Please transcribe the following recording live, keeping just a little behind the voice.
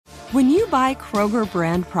When you buy Kroger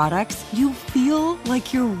brand products, you feel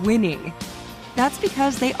like you're winning. That's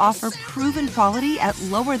because they offer proven quality at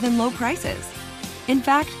lower than low prices. In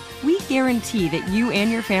fact, we guarantee that you and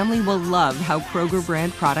your family will love how Kroger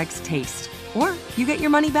brand products taste, or you get your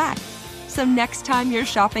money back. So next time you're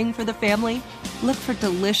shopping for the family, look for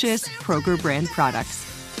delicious Kroger brand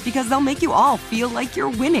products, because they'll make you all feel like you're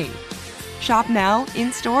winning. Shop now,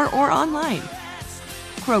 in-store, or online.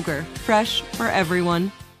 Kroger, fresh for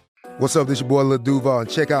everyone. What's up, this your boy Lil Duval, and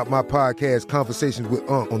check out my podcast, Conversations with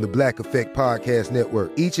Unc, on the Black Effect Podcast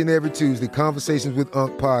Network. Each and every Tuesday, Conversations with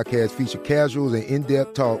Unc podcast feature casual and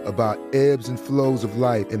in-depth talk about ebbs and flows of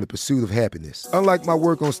life and the pursuit of happiness. Unlike my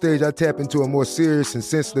work on stage, I tap into a more serious and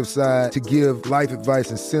sensitive side to give life advice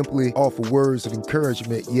and simply offer words of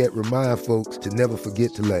encouragement, yet remind folks to never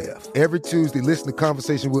forget to laugh. Every Tuesday, listen to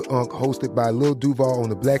Conversation with Unc, hosted by Lil Duval on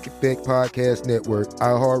the Black Effect Podcast Network,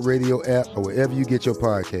 iHeartRadio app, or wherever you get your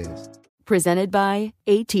podcasts. Presented by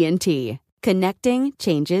AT&T. Connecting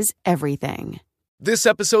changes everything. This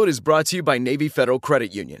episode is brought to you by Navy Federal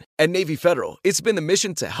Credit Union. At Navy Federal, it's been the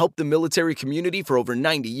mission to help the military community for over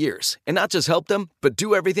 90 years. And not just help them, but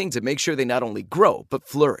do everything to make sure they not only grow, but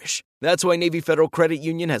flourish. That's why Navy Federal Credit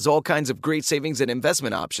Union has all kinds of great savings and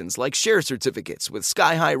investment options like share certificates with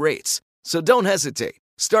sky-high rates. So don't hesitate.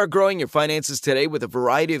 Start growing your finances today with a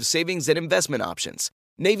variety of savings and investment options.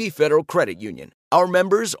 Navy Federal Credit Union. Our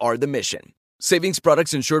members are the mission. Savings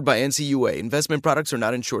products insured by NCUA. Investment products are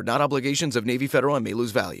not insured, not obligations of Navy Federal and may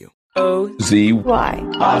lose value. O-Z-Y.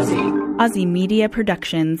 Ozzy. Ozzy Media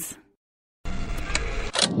Productions.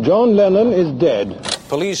 John Lennon is dead.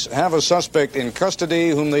 Police have a suspect in custody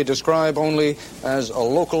whom they describe only as a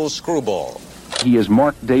local screwball. He is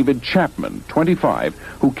Mark David Chapman, 25,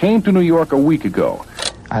 who came to New York a week ago.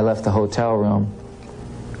 I left the hotel room,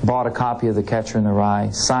 bought a copy of The Catcher in the Rye,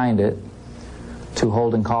 signed it to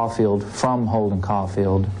Holden Caulfield from Holden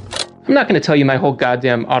Caulfield. I'm not going to tell you my whole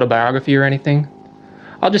goddamn autobiography or anything.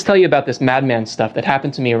 I'll just tell you about this madman stuff that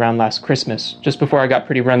happened to me around last Christmas, just before I got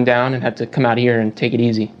pretty run down and had to come out here and take it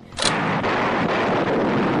easy.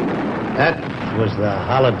 That was the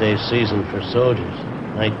holiday season for soldiers,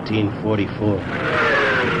 1944.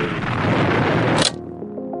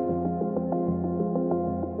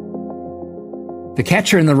 The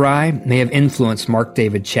Catcher in the Rye may have influenced Mark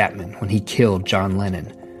David Chapman when he killed John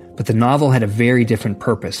Lennon, but the novel had a very different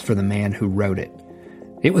purpose for the man who wrote it.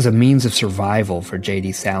 It was a means of survival for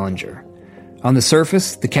J.D. Salinger. On the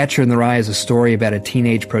surface, The Catcher in the Rye is a story about a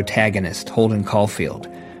teenage protagonist, Holden Caulfield,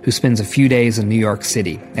 who spends a few days in New York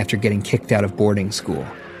City after getting kicked out of boarding school.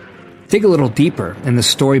 Dig a little deeper in the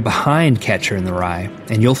story behind Catcher in the Rye,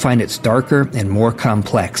 and you'll find it's darker and more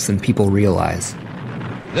complex than people realize.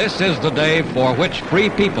 This is the day for which free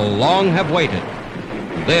people long have waited.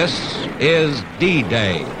 This is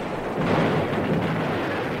D-Day.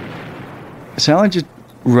 Salinger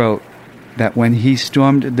wrote that when he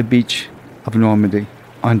stormed the beach of Normandy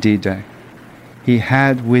on D-Day, he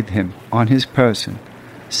had with him on his person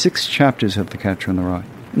 6 chapters of The Catcher in the Rye.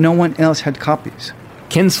 No one else had copies.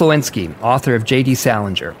 Ken Slowinski, author of J.D.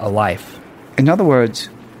 Salinger, A Life. In other words,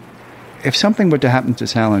 if something were to happen to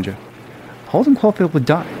Salinger, Holden Caulfield would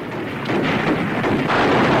die.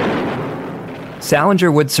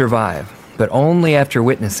 Salinger would survive, but only after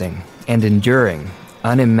witnessing and enduring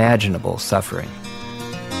unimaginable suffering.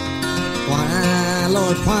 Why,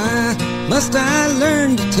 Lord, why must I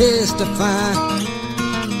learn to testify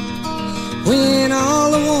when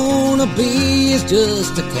all I want to be is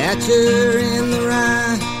just a catcher in the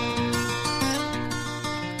rye?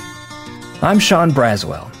 I'm Sean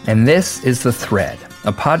Braswell, and this is The Thread,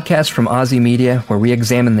 a podcast from Ozzy Media where we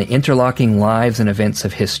examine the interlocking lives and events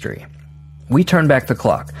of history. We turn back the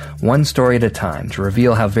clock, one story at a time, to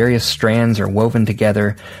reveal how various strands are woven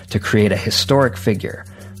together to create a historic figure,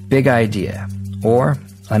 big idea, or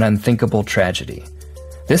an unthinkable tragedy.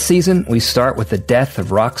 This season, we start with the death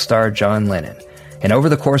of rock star John Lennon, and over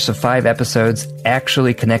the course of 5 episodes,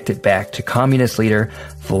 actually connect it back to communist leader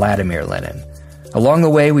Vladimir Lenin. Along the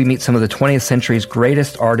way, we meet some of the 20th century's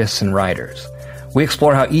greatest artists and writers. We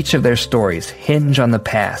explore how each of their stories hinge on the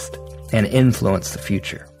past and influence the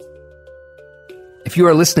future. If you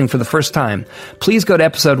are listening for the first time, please go to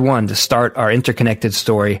episode 1 to start our interconnected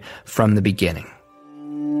story from the beginning.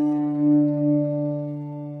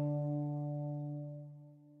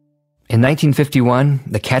 In 1951,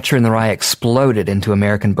 The Catcher in the Rye exploded into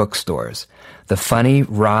American bookstores. The funny,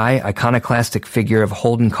 wry, iconoclastic figure of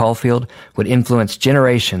Holden Caulfield would influence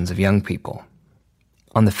generations of young people.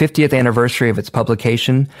 On the 50th anniversary of its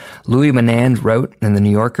publication, Louis Menand wrote in The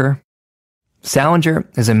New Yorker, Salinger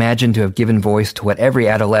is imagined to have given voice to what every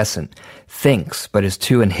adolescent thinks but is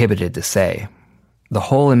too inhibited to say. The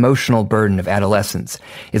whole emotional burden of adolescence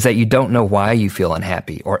is that you don't know why you feel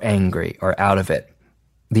unhappy or angry or out of it.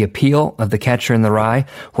 The appeal of The Catcher in the Rye,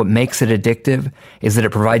 what makes it addictive, is that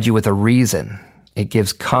it provides you with a reason. It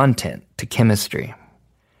gives content to chemistry.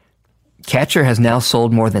 Catcher has now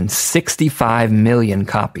sold more than 65 million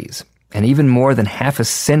copies, and even more than half a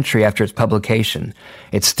century after its publication,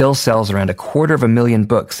 it still sells around 250,000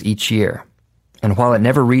 books each year. And while it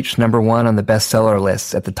never reached number one on the bestseller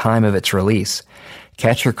lists at the time of its release,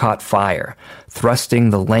 Catcher caught fire, thrusting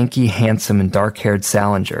the lanky, handsome, and dark-haired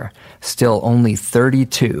Salinger, still only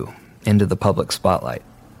 32, into the public spotlight.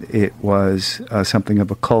 It was something of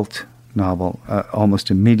a cult novel almost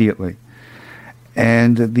immediately.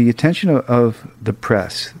 And the attention of the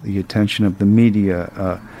press, the attention of the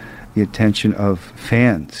media, the attention of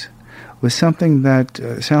fans was something that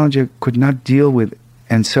Salinger could not deal with,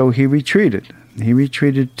 and so he retreated. He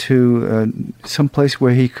retreated to some place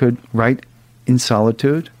where he could write in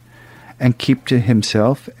solitude and keep to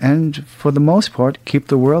himself and, for the most part, keep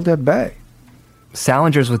the world at bay.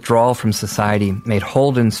 Salinger's withdrawal from society made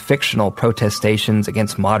Holden's fictional protestations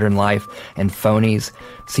against modern life and phonies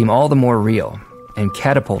seem all the more real and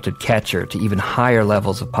catapulted Catcher to even higher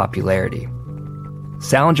levels of popularity.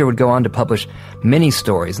 Salinger would go on to publish many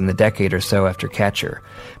stories in the decade or so after Catcher,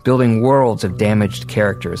 building worlds of damaged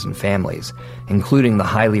characters and families, including the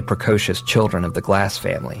highly precocious children of the Glass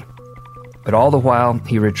family. But all the while,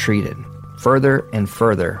 he retreated, further and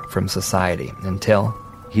further from society, until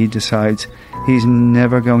he decides he's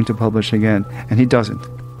never going to publish again, and he doesn't.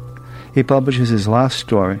 He publishes his last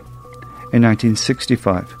story in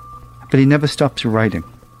 1965, but he never stops writing.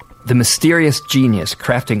 The mysterious genius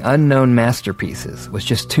crafting unknown masterpieces was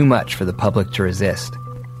just too much for the public to resist.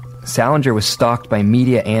 Salinger was stalked by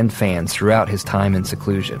media and fans throughout his time in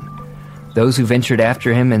seclusion. Those who ventured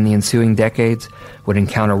after him in the ensuing decades would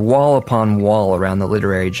encounter wall upon wall around the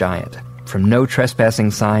literary giant, from no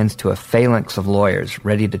trespassing signs to a phalanx of lawyers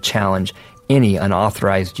ready to challenge any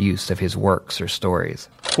unauthorized use of his works or stories.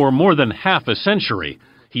 For more than half a century,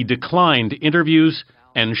 he declined interviews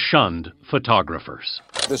and shunned photographers.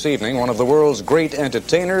 This evening, one of the world's great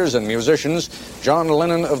entertainers and musicians, John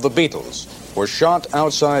Lennon of the Beatles, was shot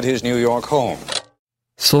outside his New York home.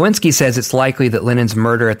 Slowinski says it's likely that Lennon's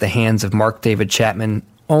murder at the hands of Mark David Chapman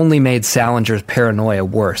only made Salinger's paranoia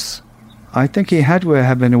worse. I think he had to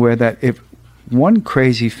have been aware that if one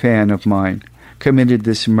crazy fan of mine committed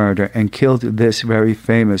this murder and killed this very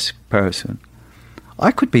famous person,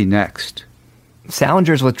 I could be next.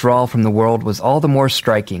 Salinger's withdrawal from the world was all the more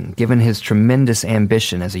striking given his tremendous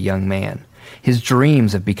ambition as a young man, his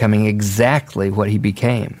dreams of becoming exactly what he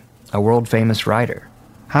became, a world-famous writer.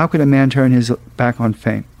 How could a man turn his back on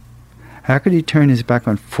fame? How could he turn his back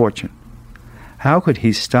on fortune? How could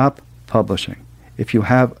he stop publishing? If you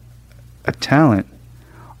have a talent,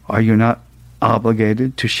 are you not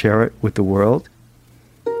obligated to share it with the world?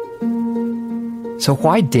 So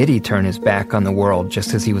why did he turn his back on the world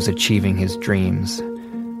just as he was achieving his dreams?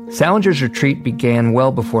 Salinger's retreat began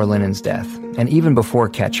well before Lennon's death, and even before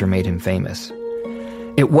Catcher made him famous.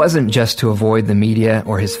 It wasn't just to avoid the media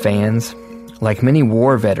or his fans. Like many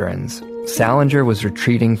war veterans, Salinger was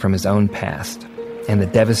retreating from his own past and the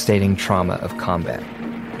devastating trauma of combat.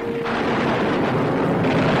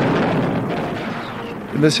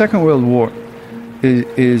 The Second World War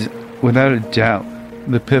is without a doubt,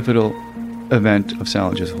 the pivotal event of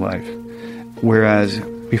Salinger's life. Whereas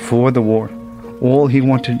before the war, all he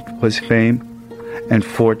wanted was fame and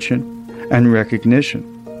fortune and recognition.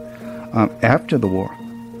 After the war,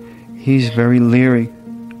 he's very leery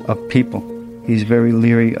of people. He's very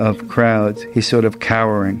leery of crowds. He's sort of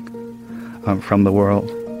cowering from the world.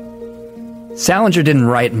 Salinger didn't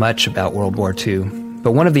write much about World War II,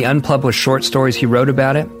 but one of the unpublished short stories he wrote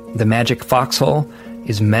about it, The Magic Foxhole,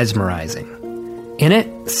 is mesmerizing. In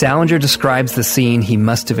it, Salinger describes the scene he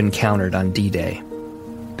must have encountered on D-Day.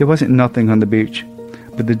 There wasn't nothing on the beach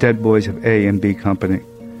but the dead boys of A and B Company,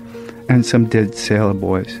 and some dead sailor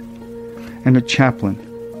boys, and a chaplain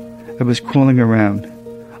that was crawling around,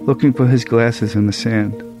 looking for his glasses in the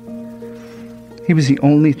sand. He was the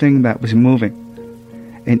only thing that was moving,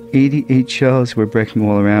 and 88 shells were breaking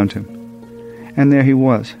all around him. And there he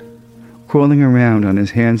was, crawling around on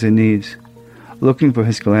his hands and knees, looking for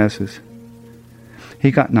his glasses. He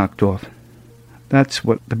got knocked off. That's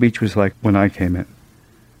what the beach was like when I came in.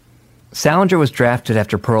 Salinger was drafted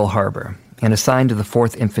after Pearl Harbor and assigned to the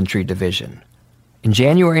 4th Infantry Division. In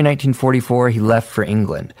January 1944, he left for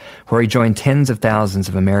England, where he joined tens of thousands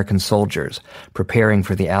of American soldiers preparing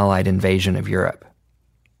for the Allied invasion of Europe.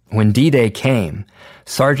 When D-Day came,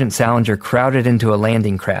 Sergeant Salinger crowded into a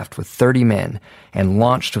landing craft with 30 men and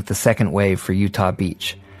launched with the second wave for Utah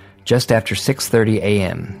Beach, just after 6:30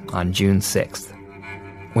 a.m. on June 6th.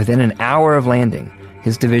 Within an hour of landing,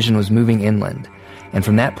 his division was moving inland, and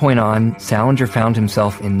from that point on, Salinger found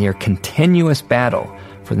himself in near continuous battle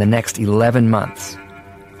for the next 11 months.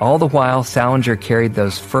 All the while, Salinger carried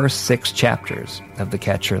those first 6 chapters of The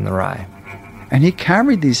Catcher in the Rye. And he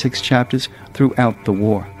carried these 6 chapters throughout the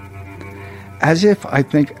war. As if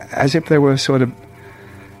they were a sort of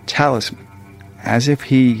talisman, as if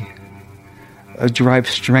he derived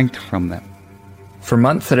strength from them. For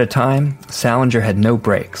months at a time, Salinger had no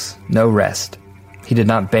breaks, no rest. He did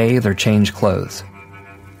not bathe or change clothes.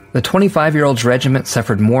 The 25-year-old's regiment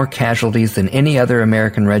suffered more casualties than any other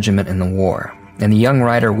American regiment in the war, and the young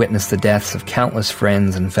writer witnessed the deaths of countless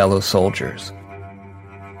friends and fellow soldiers.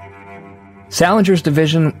 Salinger's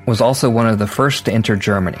division was also one of the first to enter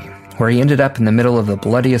Germany, where he ended up in the middle of the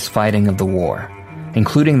bloodiest fighting of the war,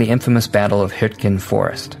 including the infamous Battle of Hürtgen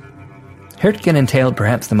Forest. Hürtgen entailed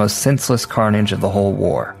perhaps the most senseless carnage of the whole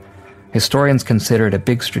war. Historians consider it a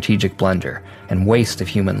big strategic blunder and waste of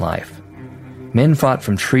human life. Men fought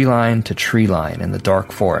from tree line to tree line in the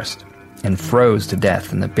dark forest and froze to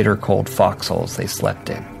death in the bitter cold foxholes they slept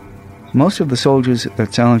in. Most of the soldiers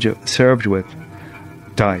that Salinger served with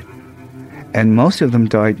died. And most of them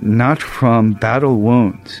died not from battle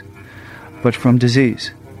wounds, but from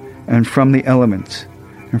disease, and from the elements,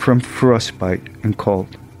 and from frostbite and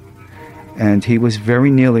cold. And he was very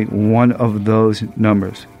nearly one of those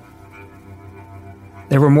numbers.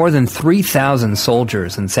 There were more than 3,000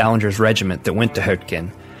 soldiers in Salinger's regiment that went to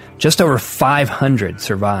Hürtgen. Just over 500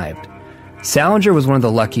 survived. Salinger was one of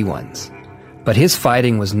the lucky ones, but his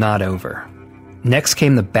fighting was not over. Next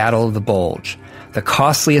came the Battle of the Bulge, the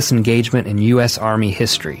costliest engagement in U.S. Army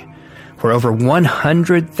history, where over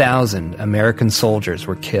 100,000 American soldiers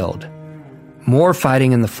were killed. More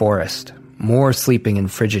fighting in the forest, more sleeping in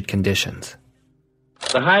frigid conditions.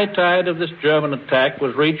 The high tide of this German attack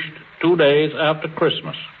was reached 2 days after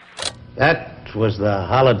Christmas. That was the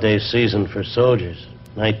holiday season for soldiers,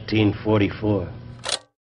 1944.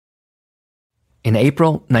 In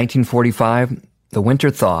April 1945, the winter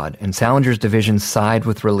thawed and Salinger's division sighed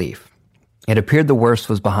with relief. It appeared the worst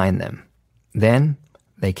was behind them. Then,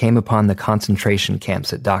 they came upon the concentration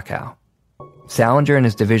camps at Dachau. Salinger and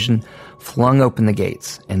his division flung open the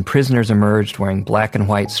gates, and prisoners emerged wearing black and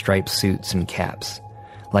white striped suits and caps,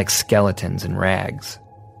 like skeletons in rags.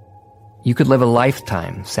 You could live a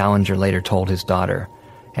lifetime, Salinger later told his daughter,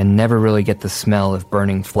 and never really get the smell of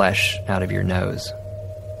burning flesh out of your nose.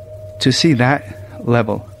 To see that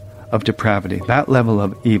level of depravity, that level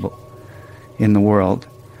of evil in the world,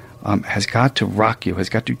 has got to rock you, has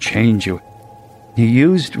got to change you. He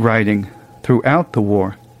used writing throughout the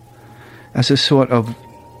war as a sort of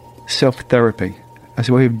self-therapy, as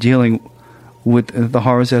a way of dealing with the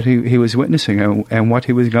horrors that he was witnessing and what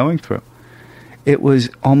he was going through. It was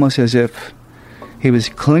almost as if he was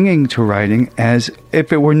clinging to writing as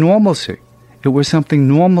if it were normalcy. It was something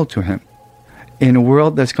normal to him in a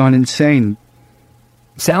world that's gone insane.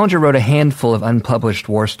 Salinger wrote a handful of unpublished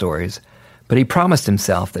war stories, but he promised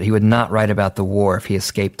himself that he would not write about the war if he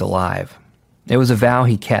escaped alive. It was a vow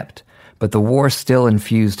he kept, but the war still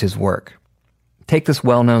infused his work. Take this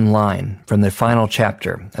well-known line from the final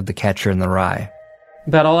chapter of The Catcher in the Rye.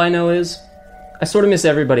 About all I know is, I sort of miss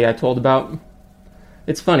everybody I told about.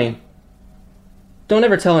 It's funny. Don't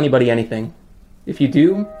ever tell anybody anything. If you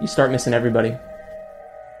do, you start missing everybody.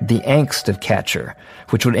 The angst of Catcher,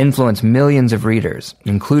 which would influence millions of readers,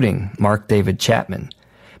 including Mark David Chapman,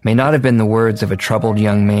 may not have been the words of a troubled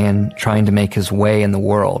young man trying to make his way in the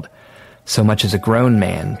world, so much as a grown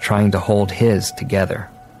man trying to hold his together.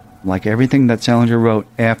 Like everything that Salinger wrote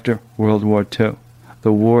after World War II,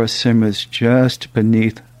 the war simmers just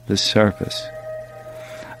beneath the surface.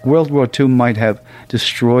 World War II might have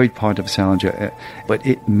destroyed part of Salinger, but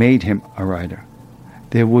it made him a writer.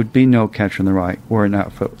 There would be no Catcher in the Rye were it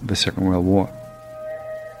not for the Second World War.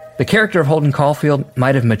 The character of Holden Caulfield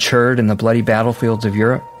might have matured in the bloody battlefields of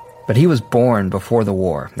Europe, but he was born before the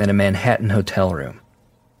war in a Manhattan hotel room.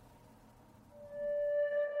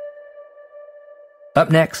 Up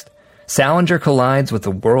next, Salinger collides with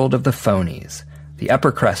the world of the phonies, the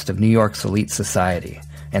upper crust of New York's elite society,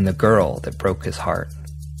 and the girl that broke his heart.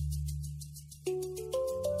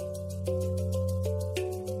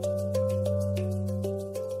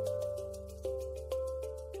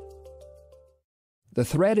 The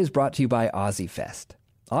Thread is brought to you by OzzyFest.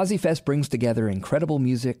 OzzyFest brings together incredible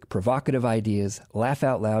music, provocative ideas,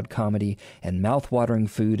 laugh-out-loud comedy, and mouth-watering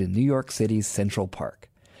food in New York City's Central Park.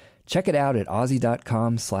 Check it out at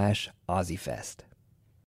aussie.com/AussieFest.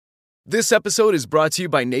 This episode is brought to you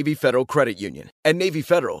by Navy Federal Credit Union. At Navy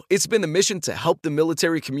Federal, it's been the mission to help the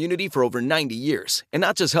military community for over 90 years. And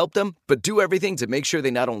not just help them, but do everything to make sure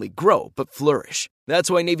they not only grow, but flourish. That's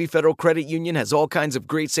why Navy Federal Credit Union has all kinds of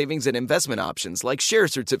great savings and investment options like share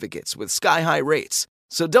certificates with sky-high rates.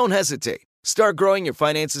 So don't hesitate. Start growing your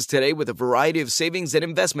finances today with a variety of savings and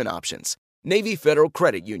investment options. Navy Federal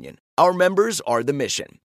Credit Union. Our members are the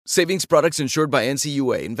mission. Savings products insured by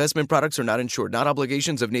NCUA. Investment products are not insured, not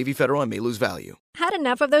obligations of Navy Federal and may lose value. Had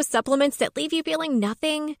enough of those supplements that leave you feeling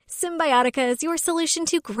nothing? Symbiotica is your solution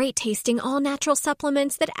to great-tasting, all-natural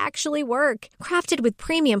supplements that actually work. Crafted with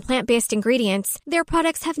premium plant-based ingredients, their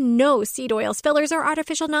products have no seed oils, fillers, or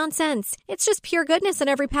artificial nonsense. It's just pure goodness in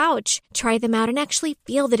every pouch. Try them out and actually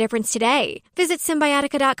feel the difference today. Visit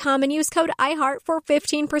Symbiotica.com and use code IHEART for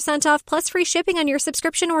 15% off plus free shipping on your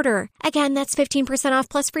subscription order. Again, that's 15% off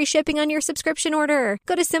plus free shipping on your subscription order.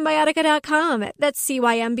 Go to Symbiotica.com. That's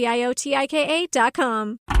Symbiotika.com.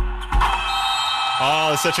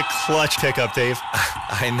 Oh, such a clutch pickup, Dave.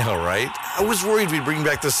 I know, right? I was worried we'd bring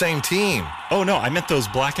back the same team. Oh, no, I meant those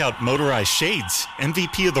blackout motorized shades.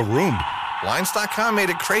 MVP of the room. Blinds.com made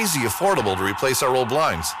it crazy affordable to replace our old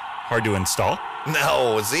blinds. Hard to install?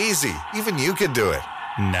 No, it's easy. Even you could do it.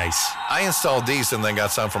 Nice. I installed these and then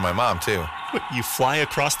got some for my mom, too. What, you fly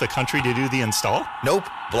across the country to do the install? Nope.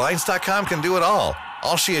 Blinds.com can do it all.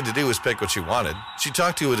 All she had to do was pick what she wanted. She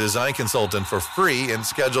talked to a design consultant for free and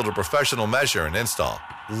scheduled a professional measure and install.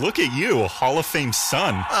 Look at you, a Hall of Fame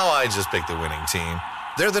son. Oh, I just picked the winning team.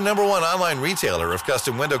 They're the #1 online retailer of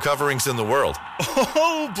custom window coverings in the world.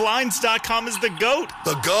 Oh, Blinds.com is the GOAT.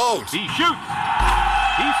 The GOAT. He shoots.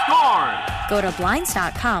 He scored. Go to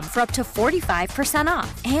Blinds.com for up to 45%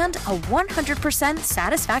 off and a 100%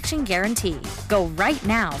 satisfaction guarantee. Go right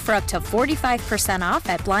now for up to 45% off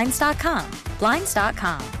at Blinds.com.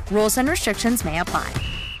 Blinds.com. Rules and restrictions may apply.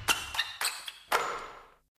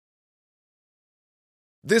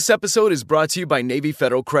 This episode is brought to you by Navy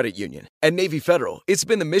Federal Credit Union. At Navy Federal, it's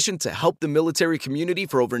been the mission to help the military community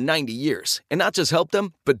for over 90 years. And not just help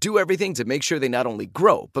them, but do everything to make sure they not only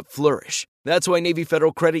grow, but flourish. That's why Navy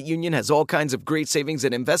Federal Credit Union has all kinds of great savings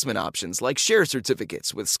and investment options like share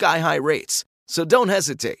certificates with sky-high rates. So don't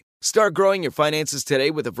hesitate. Start growing your finances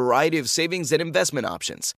today with a variety of savings and investment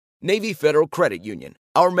options. Navy Federal Credit Union.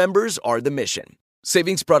 Our members are the mission.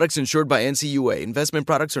 Savings products insured by NCUA. Investment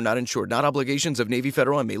products are not insured, not obligations of Navy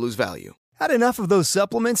Federal and may lose value. Had enough of those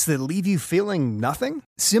supplements that leave you feeling nothing?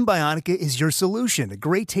 Symbiotica is your solution to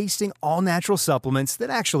great-tasting, all-natural supplements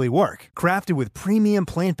that actually work. Crafted with premium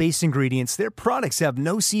plant-based ingredients, their products have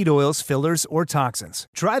no seed oils, fillers, or toxins.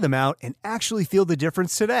 Try them out and actually feel the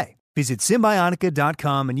difference today. Visit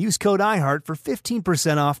Symbiotica.com and use code IHEART for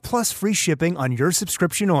 15% off plus free shipping on your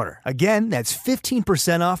subscription order. Again, that's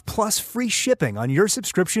 15% off plus free shipping on your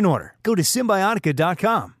subscription order. Go to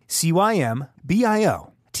Symbiotica.com,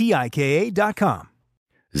 Symbiotika.com.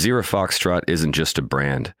 Zero Foxtrot isn't just a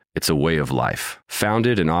brand, it's a way of life.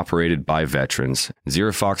 Founded and operated by veterans,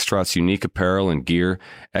 Zero Foxtrot's unique apparel and gear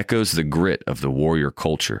echoes the grit of the warrior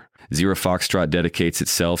culture. Zero Foxtrot dedicates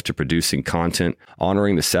itself to producing content,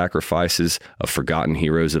 honoring the sacrifices of forgotten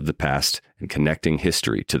heroes of the past, and connecting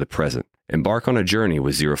history to the present. Embark on a journey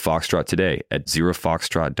with Zero Foxtrot today at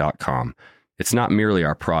zerofoxtrot.com. It's not merely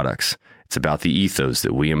our products, it's about the ethos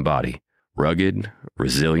that we embody. Rugged,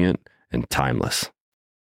 resilient, and timeless.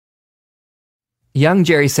 Young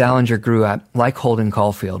Jerry Salinger grew up, like Holden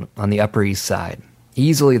Caulfield, on the Upper East Side,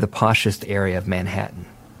 easily the poshest area of Manhattan.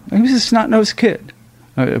 He was a snot-nosed kid,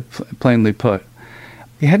 plainly put.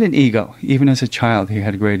 He had an ego. Even as a child, he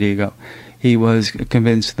had a great ego. He was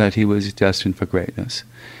convinced that he was destined for greatness.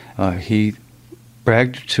 He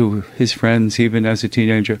bragged to his friends, even as a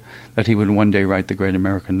teenager, that he would one day write the great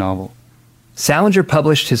American novel. Salinger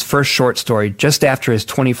published his first short story just after his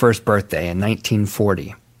 21st birthday in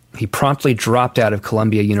 1940. He promptly dropped out of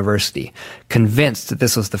Columbia University, convinced that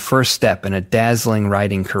this was the first step in a dazzling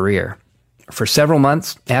writing career. For several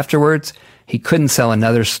months afterwards, he couldn't sell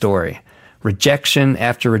another story. Rejection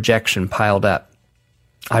after rejection piled up.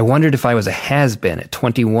 I wondered if I was a has-been at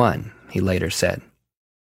 21, he later said.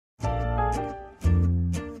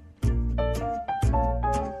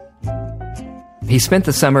 He spent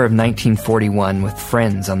the summer of 1941 with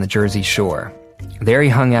friends on the Jersey Shore. There he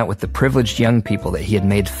hung out with the privileged young people that he had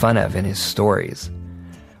made fun of in his stories.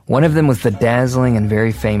 One of them was the dazzling and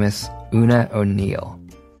very famous Una O'Neill.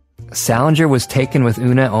 Salinger was taken with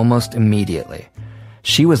Una almost immediately.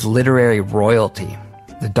 She was literary royalty,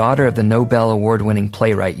 the daughter of the Nobel Award-winning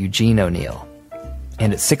playwright Eugene O'Neill.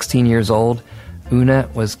 And at 16 years old, Una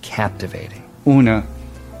was captivating. Una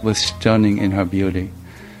was stunning in her beauty.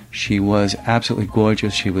 She was absolutely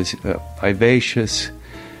gorgeous. She was vivacious.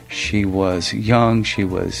 She was young. She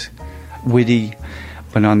was witty.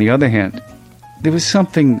 But on the other hand, there was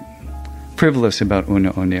something frivolous about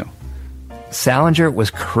Una O'Neill. Salinger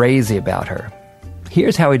was crazy about her.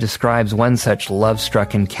 Here's how he describes one such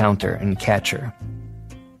love-struck encounter in Catcher.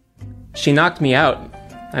 She knocked me out.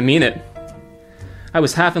 I mean it. I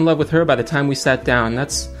was half in love with her by the time we sat down.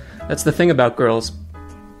 That's the thing about girls.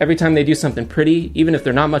 Every time they do something pretty, even if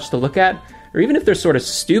they're not much to look at, or even if they're sort of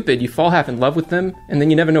stupid, you fall half in love with them, and then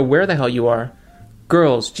you never know where the hell you are.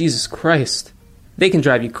 Girls, Jesus Christ. They can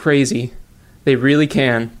drive you crazy. They really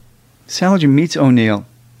can. Salinger meets O'Neill,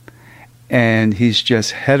 and he's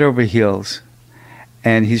just head over heels,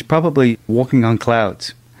 and he's probably walking on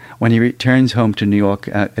clouds when he returns home to New York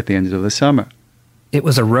at the end of the summer. It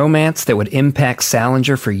was a romance that would impact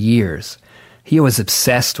Salinger for years. He was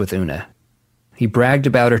obsessed with Una. He bragged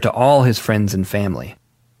about her to all his friends and family.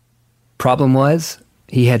 Problem was,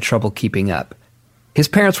 he had trouble keeping up. His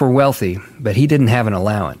parents were wealthy, but he didn't have an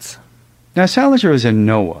allowance. Now, Salinger is a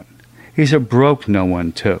no one. He's a broke no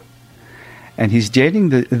one, too. And he's dating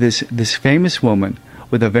this famous woman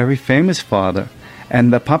with a very famous father,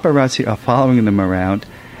 and the paparazzi are following them around,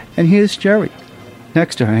 and here's Jerry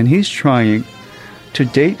next to her, and he's trying to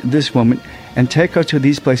date this woman and take her to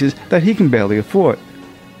these places that he can barely afford.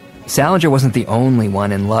 Salinger wasn't the only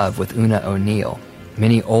one in love with Una O'Neill.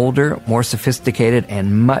 Many older, more sophisticated,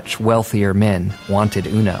 and much wealthier men wanted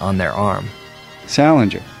Una on their arm.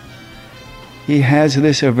 Salinger, he has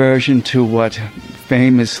this aversion to what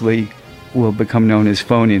famously will become known as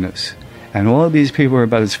phoniness. And all of these people are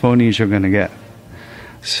about as phony as you're going to get.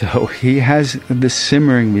 So he has this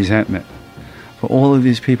simmering resentment for all of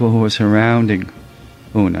these people who are surrounding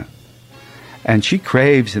Una. And she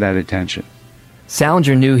craves that attention.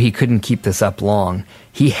 Salinger knew he couldn't keep this up long.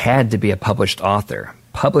 He had to be a published author,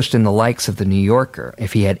 published in the likes of The New Yorker,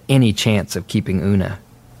 if he had any chance of keeping Una.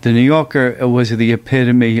 The New Yorker was the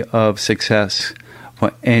epitome of success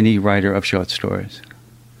for any writer of short stories.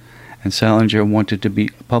 And Salinger wanted to be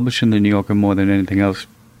published in The New Yorker more than anything else.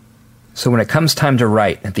 So when it comes time to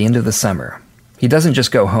write at the end of the summer, he doesn't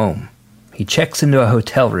just go home. He checks into a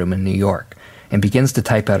hotel room in New York and begins to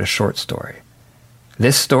type out a short story.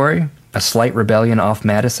 This story, A Slight Rebellion Off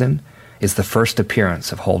Madison, is the first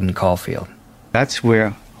appearance of Holden Caulfield. That's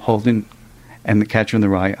where Holden and The Catcher in the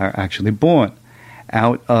Rye are actually born,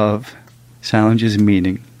 out of Salinger's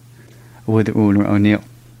meeting with Una O'Neill.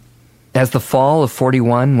 As the fall of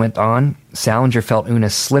 41 went on, Salinger felt Una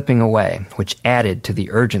slipping away, which added to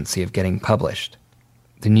the urgency of getting published.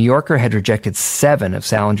 The New Yorker had rejected 7 of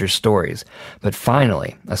Salinger's stories, but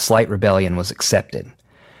finally, A Slight Rebellion was accepted.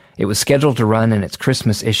 It was scheduled to run in its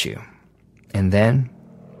Christmas issue. And then,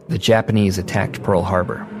 the Japanese attacked Pearl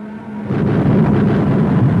Harbor.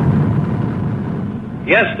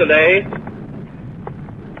 Yesterday,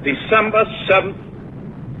 December 7th,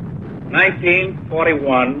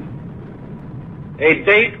 1941, a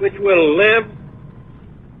date which will live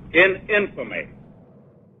in infamy.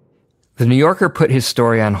 The New Yorker put his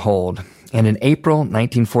story on hold, and in April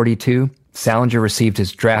 1942, Salinger received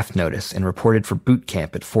his draft notice and reported for boot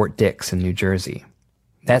camp at Fort Dix in New Jersey.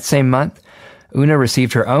 That same month, Una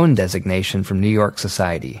received her own designation from New York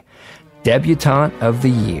Society, Debutante of the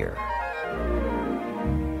Year.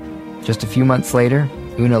 Just a few months later,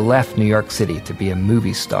 Una left New York City to be a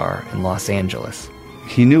movie star in Los Angeles.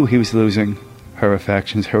 He knew he was losing her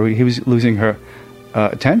affections, he was losing her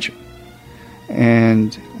attention.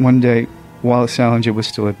 And one day, while Salinger was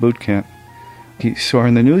still at boot camp, he saw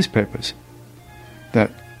in the newspapers that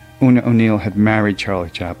Una O'Neill had married Charlie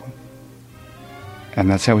Chaplin. And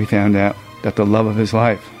that's how he found out that the love of his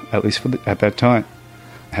life, at least at that time,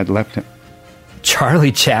 had left him.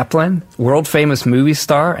 Charlie Chaplin, world-famous movie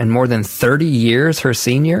star and more than 30 years her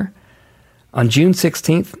senior? On June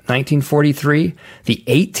 16th, 1943, the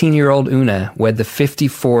 18-year-old Una wed the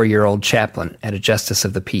 54-year-old Chaplin at a Justice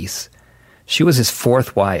of the Peace. She was his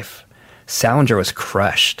 4th wife. Salinger was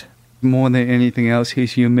crushed. More than anything else,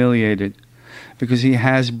 he's humiliated because he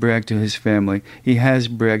has bragged to his family, he has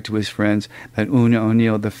bragged to his friends that Una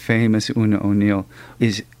O'Neill, the famous Una O'Neill,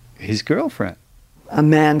 is his girlfriend. A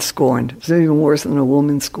man scorned. It's even worse than a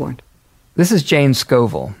woman scorned. This is Jane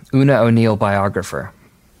Scoville, Una O'Neill biographer.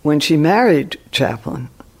 When she married Chaplin,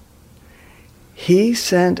 he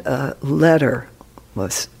sent a letter,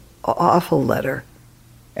 was an awful letter.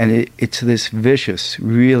 And it's this vicious,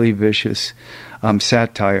 really vicious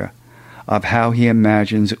satire of how he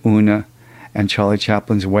imagines Una and Charlie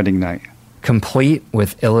Chaplin's wedding night. Complete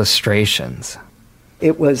with illustrations.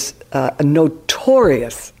 It was a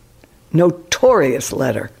notorious notorious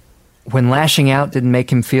letter. When lashing out didn't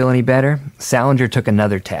make him feel any better, Salinger took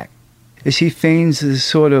another tack. As he feigns this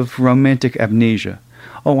sort of romantic amnesia.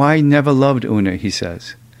 "Oh, I never loved Una," he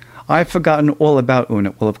says. "I've forgotten all about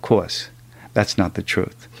Una." Well, of course, that's not the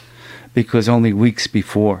truth. Because only weeks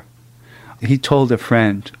before, he told a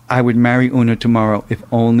friend, "I would marry Una tomorrow if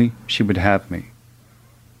only she would have me."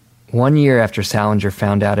 1 year after Salinger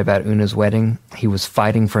found out about Una's wedding, he was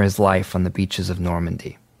fighting for his life on the beaches of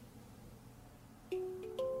Normandy.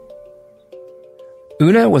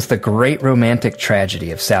 Una was the great romantic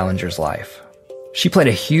tragedy of Salinger's life. She played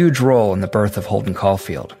a huge role in the birth of Holden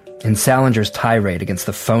Caulfield, in Salinger's tirade against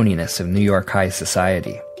the phoniness of New York high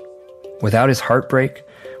society. Without his heartbreak,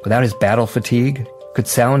 without his battle fatigue, could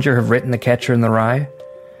Salinger have written The Catcher in the Rye?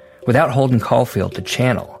 Without Holden Caulfield to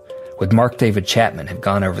channel, would Mark David Chapman have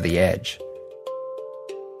gone over the edge?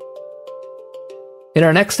 In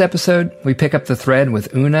our next episode, we pick up the thread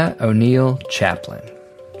with Una O'Neill Chaplin.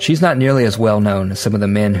 She's not nearly as well known as some of the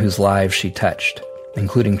men whose lives she touched,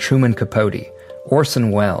 including Truman Capote, Orson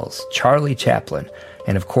Welles, Charlie Chaplin,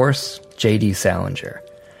 and of course, J.D. Salinger.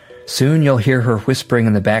 Soon you'll hear her whispering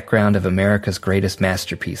in the background of America's greatest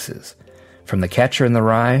masterpieces, from The Catcher in the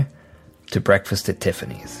Rye to Breakfast at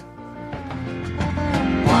Tiffany's.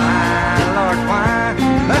 Why, Lord, why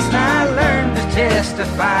must I learn to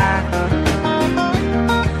testify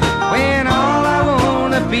when all I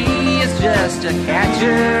want to be is just a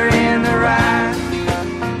catcher in the rye?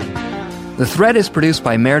 The Thread is produced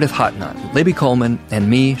by Meredith Hotnott, Libby Coleman, and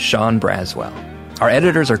me, Sean Braswell. Our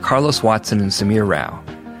editors are Carlos Watson and Samir Rao.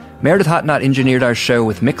 Meredith Hotnott engineered our show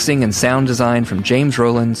with mixing and sound design from James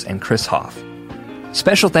Rowlands and Chris Hoff.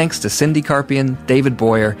 Special thanks to Cindy Carpian, David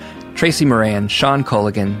Boyer, Tracy Moran, Sean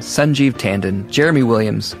Culligan, Sanjeev Tandon, Jeremy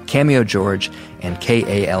Williams, Cameo George, and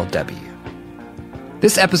KALW.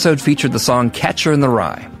 This episode featured the song Catcher in the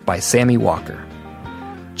Rye by Sammy Walker.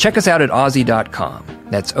 Check us out at Ozzy.com,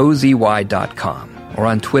 that's OZY.com, or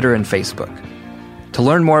on Twitter and Facebook. To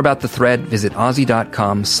learn more about The Thread, visit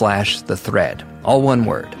Ozzy.com/thethread, all one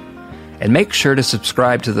word. And make sure to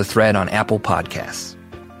subscribe to The Thread on Apple Podcasts.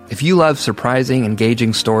 If you love surprising,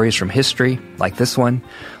 engaging stories from history, like this one,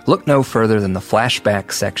 look no further than the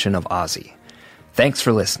flashback section of Ozzy. Thanks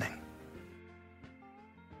for listening.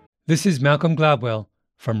 This is Malcolm Gladwell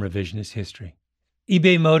from Revisionist History.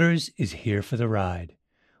 eBay Motors is here for the ride.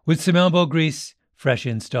 With some elbow grease, fresh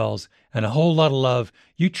installs, and a whole lot of love,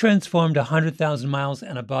 you transformed 100,000 miles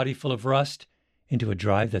and a body full of rust into a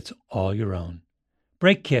drive that's all your own.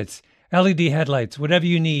 Brake kits, LED headlights, whatever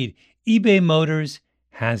you need, eBay Motors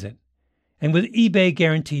has it. And with eBay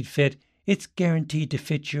Guaranteed Fit, it's guaranteed to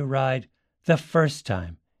fit your ride the first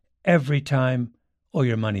time, every time, or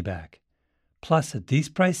your money back. Plus, at these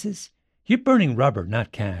prices, you're burning rubber,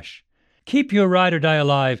 not cash. Keep your ride or die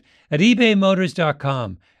alive at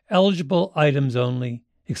ebaymotors.com. Eligible items only.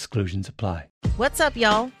 Exclusions apply. What's up,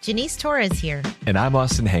 y'all? Janice Torres here. And I'm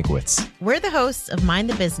Austin Hankwitz. We're the hosts of Mind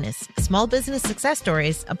the Business, Small Business Success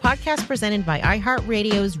Stories, a podcast presented by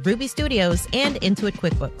iHeartRadio's Ruby Studios and Intuit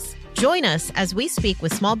QuickBooks. Join us as we speak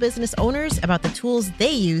with small business owners about the tools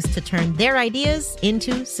they use to turn their ideas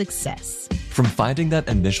into success. From finding that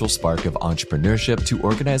initial spark of entrepreneurship to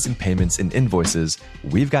organizing payments and invoices,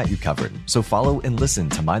 we've got you covered. So follow and listen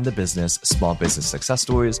to Mind the Business Small Business Success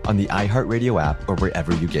Stories on the iHeartRadio app or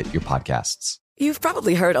wherever you get your podcasts. You've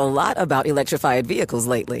probably heard a lot about electrified vehicles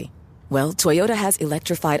lately. Well, Toyota has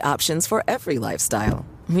electrified options for every lifestyle.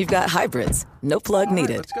 We've got hybrids, no plug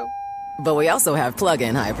needed. Let's go. But we also have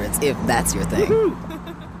plug-in hybrids, if that's your thing.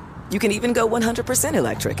 Woo-hoo! You can even go 100%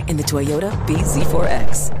 electric in the Toyota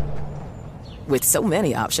bZ4X. With so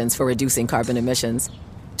many options for reducing carbon emissions,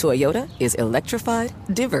 Toyota is electrified,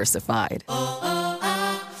 diversified.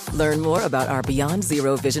 Learn more about our Beyond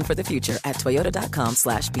Zero vision for the future at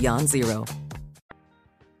toyota.com/beyond zero.